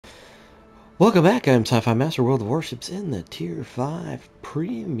Welcome back, I'm SyFy Master World of Warships in the Tier 5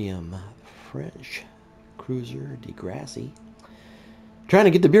 Premium French Cruiser de Grasse. Trying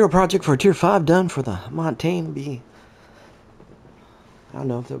to get the Bureau project for Tier 5 done for the Montaigne. I don't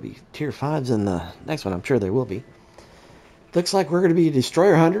know if there'll be Tier 5s in the next one. I'm sure there will be. Looks like we're going to be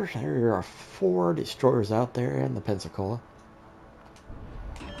Destroyer Hunters. There are 4 destroyers out there and the Pensacola.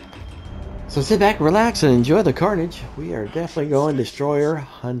 So sit back, relax, and enjoy the carnage. We are definitely going Destroyer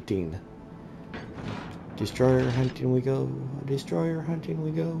hunting. Destroyer hunting we go, destroyer hunting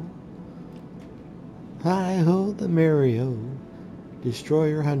we go. Hi-ho the Mario,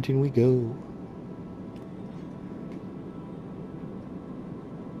 destroyer hunting we go.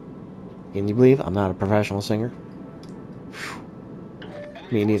 Can you believe I'm not a professional singer? Whew.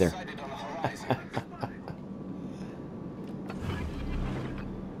 Me neither.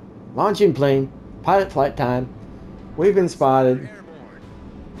 Launching plane, pilot flight time. We've been spotted.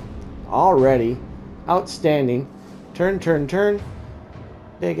 Already. Outstanding. Turn, turn, turn.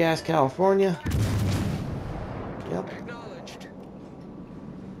 Big ass California. Yep. Acknowledged.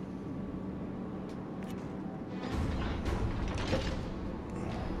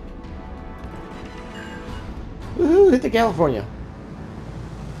 Woohoo, hit the California.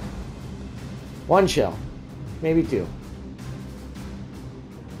 1 shell. Maybe 2.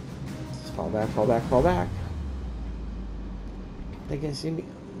 Let's fall back, fall back, fall back. They can see me.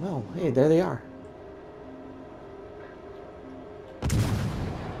 Oh, hey, there they are.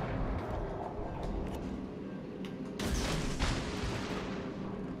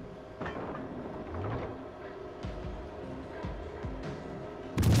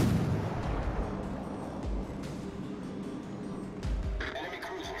 Enemy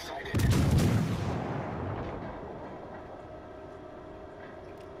cruiser sighted.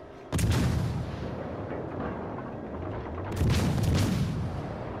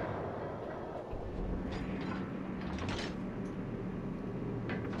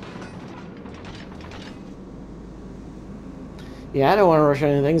 Yeah, I don't want to rush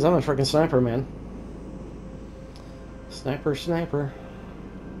anything. I'm a freaking sniper, man. Sniper, sniper.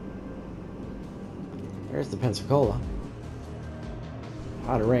 There's the Pensacola.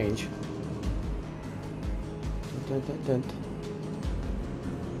 Out of range. Dun, dun, dun, dun.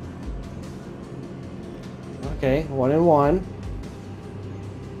 Okay, 1 and 1.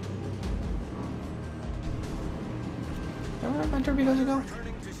 Where did my torpedoes go?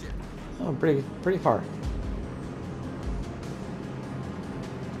 Returning to ship. Oh, pretty far.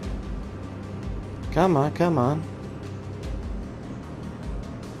 Come on, come on.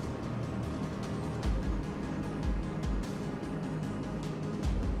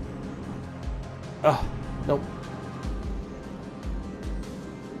 Oh, nope.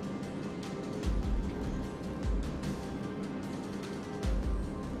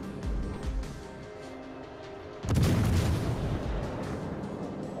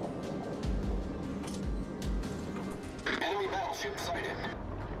 Enemy battleship sighted.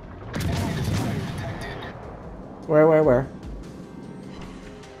 Enemy destroyer detected. Where?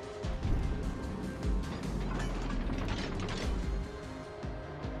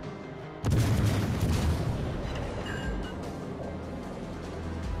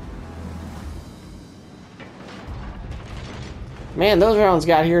 Man, those rounds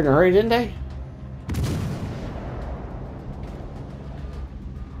got here in a hurry, didn't they?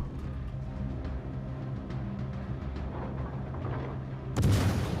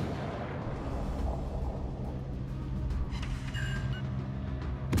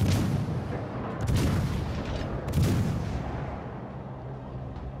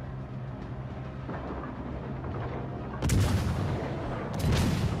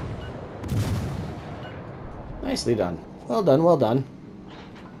 Nicely done. Well done, well done.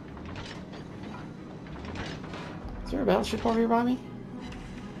 Is there a battleship over here by me?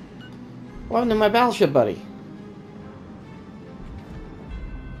 What happened to my battleship buddy?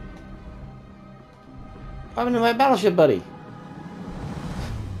 What happened to my battleship buddy?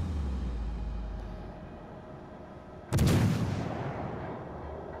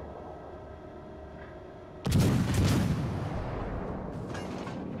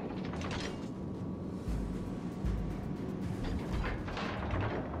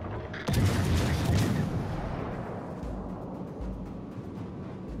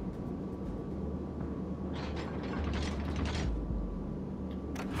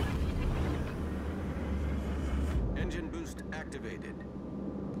 Engine boost activated.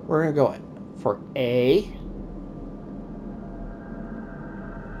 We're gonna go for A.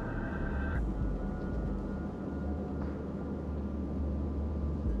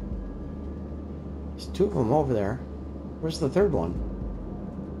 There's 2 of them over there. Where's the 3rd one?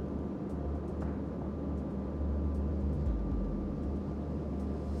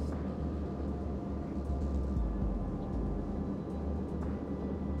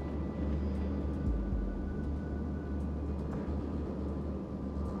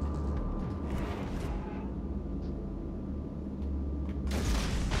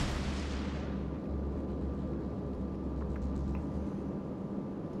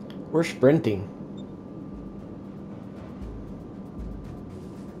 We're sprinting.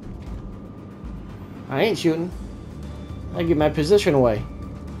 I ain't shooting. I give my position away.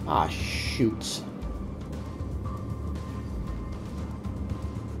 Ah, shoots.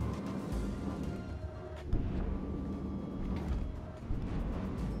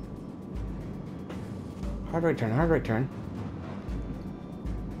 Hard right turn, hard right turn.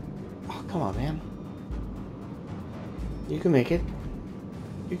 Oh, come on, man. You can make it.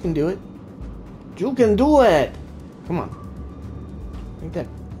 You can do it. You can do it! Come on.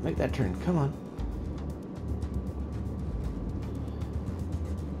 Make that turn. Come on.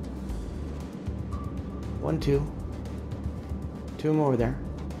 One, two. Two of them over there.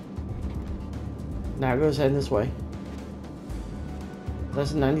 Now it goes heading this way.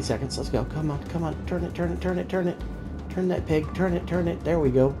 Less than 90 seconds. Let's go. Come on, come on. Turn it, turn it, turn it, turn it. Turn that pig. Turn it, turn it. There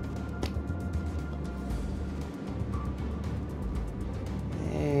we go.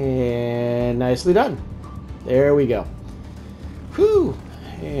 And nicely done. There we go. Whew.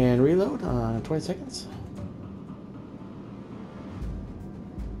 And reload on 20 seconds.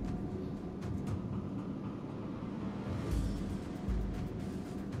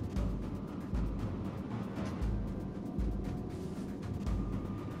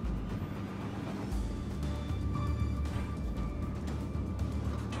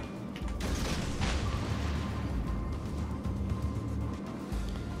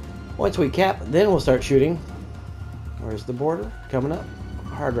 Once we cap, then we'll start shooting. Where's the border? Coming up.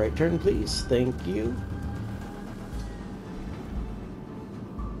 Hard right turn, please. Thank you.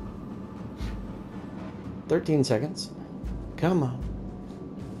 "13 seconds. Come on.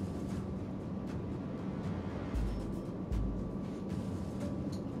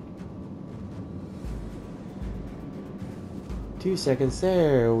 "2 seconds.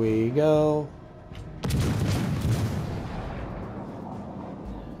 There we go.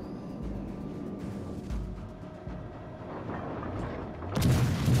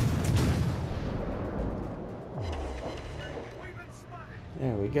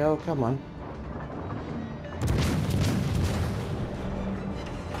 There we go. Come on.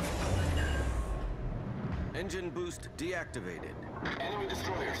 Engine boost deactivated. Enemy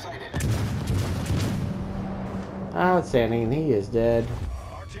destroyer sighted. Outstanding. He is dead.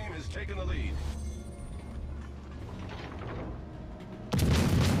 Our team has taken the lead.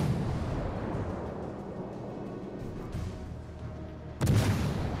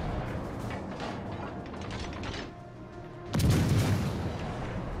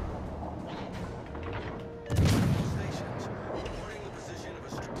 Stations reporting the position of a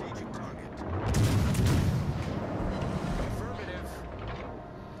strategic target. Affirmative.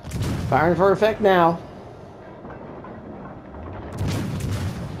 Firing for effect now.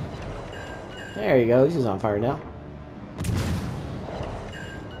 There you go. He's on fire now.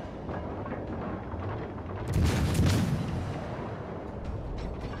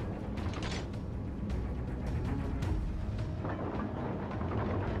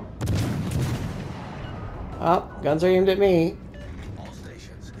 Oh, guns are aimed at me. All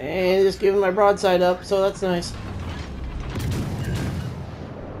stations. And just giving my broadside up, so that's nice.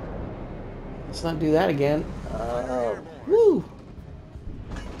 Let's not do that again. Woo!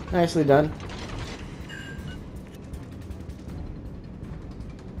 Nicely done.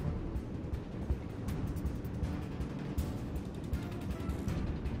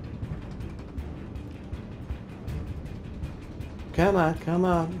 Come on, come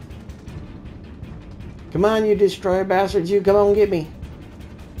on. Come on, you destroyer bastards, you come on get me.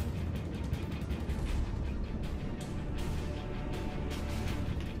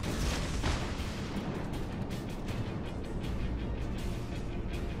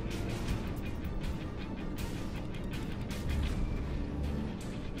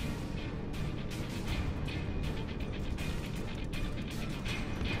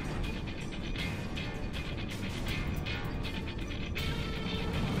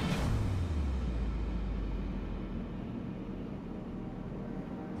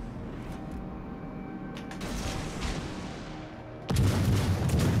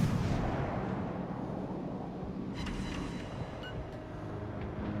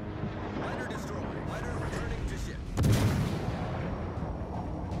 Liner destroyed. Liner returning to ship.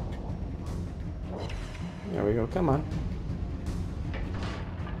 There we go, come on.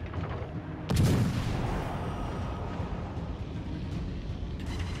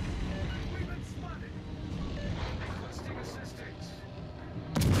 We've been spotted. Requesting assistance.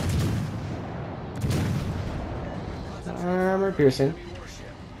 Armor piercing. Enemy warship.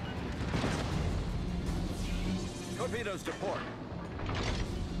 Torpedoes to port.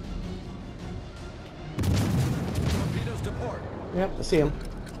 Torpedoes to port. Yep, I see him.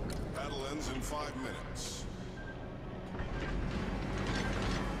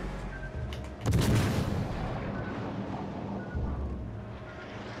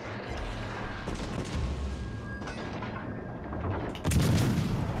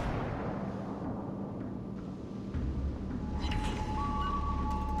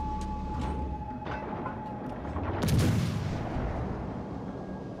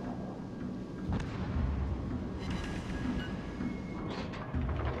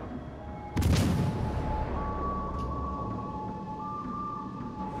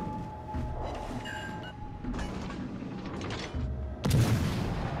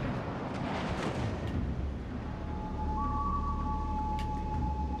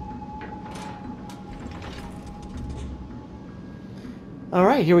 All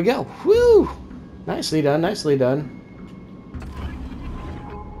right, here we go. Woo! Nicely done, nicely done.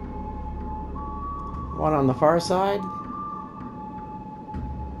 One on the far side.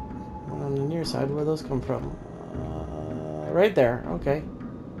 One on the near side. Where those come from? Right there. Okay.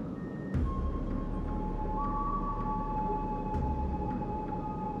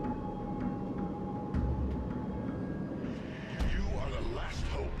 You are the last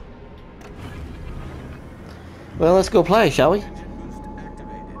hope. Well, let's go play, shall we? Engine boost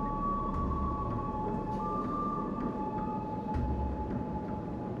activated.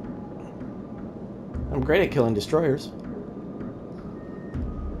 I'm great at killing destroyers.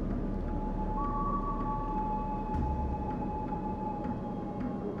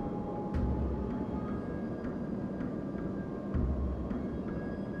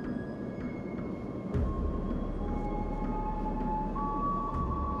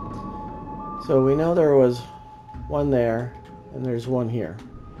 So we know there was one there, and there's one here.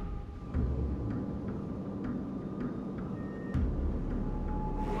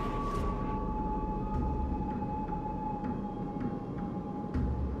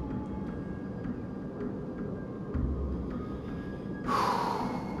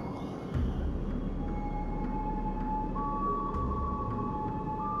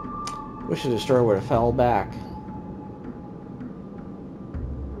 Wish the destroyer would have fell back.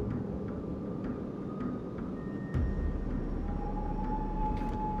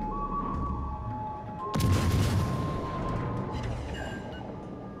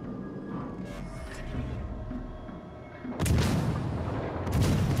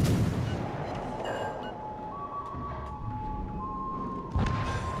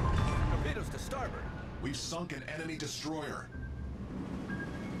 Torpedoes to starboard. We've sunk an enemy destroyer.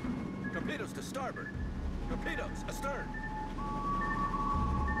 Torpedoes to starboard. Torpedoes astern.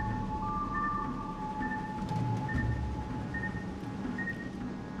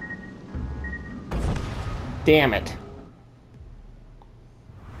 Damn it.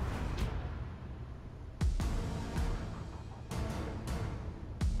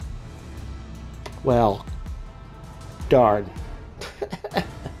 Well, darn.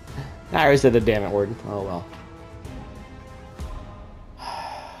 I already said the damn it word. Oh well.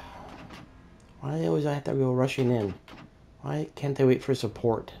 Why do they always have to go rushing in? Why can't they wait for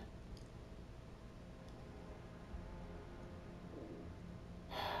support?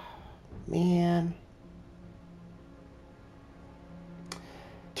 Man.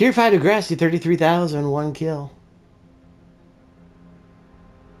 Tier 5 to Grasse, 33,000, 1 kill.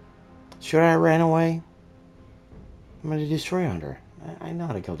 Should I have ran away? I'm going to destroy hunter. I know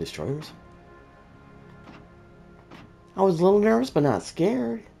how to kill destroyers. I was a little nervous, but not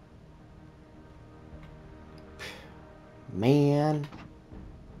scared. Man.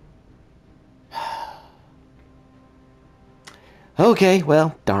 Okay,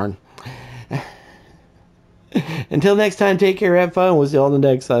 well, darn. Until next time, take care, have fun. We'll see you all in the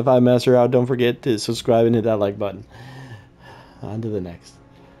next SyFy Master out. Don't forget to subscribe and hit that like button. On to the next.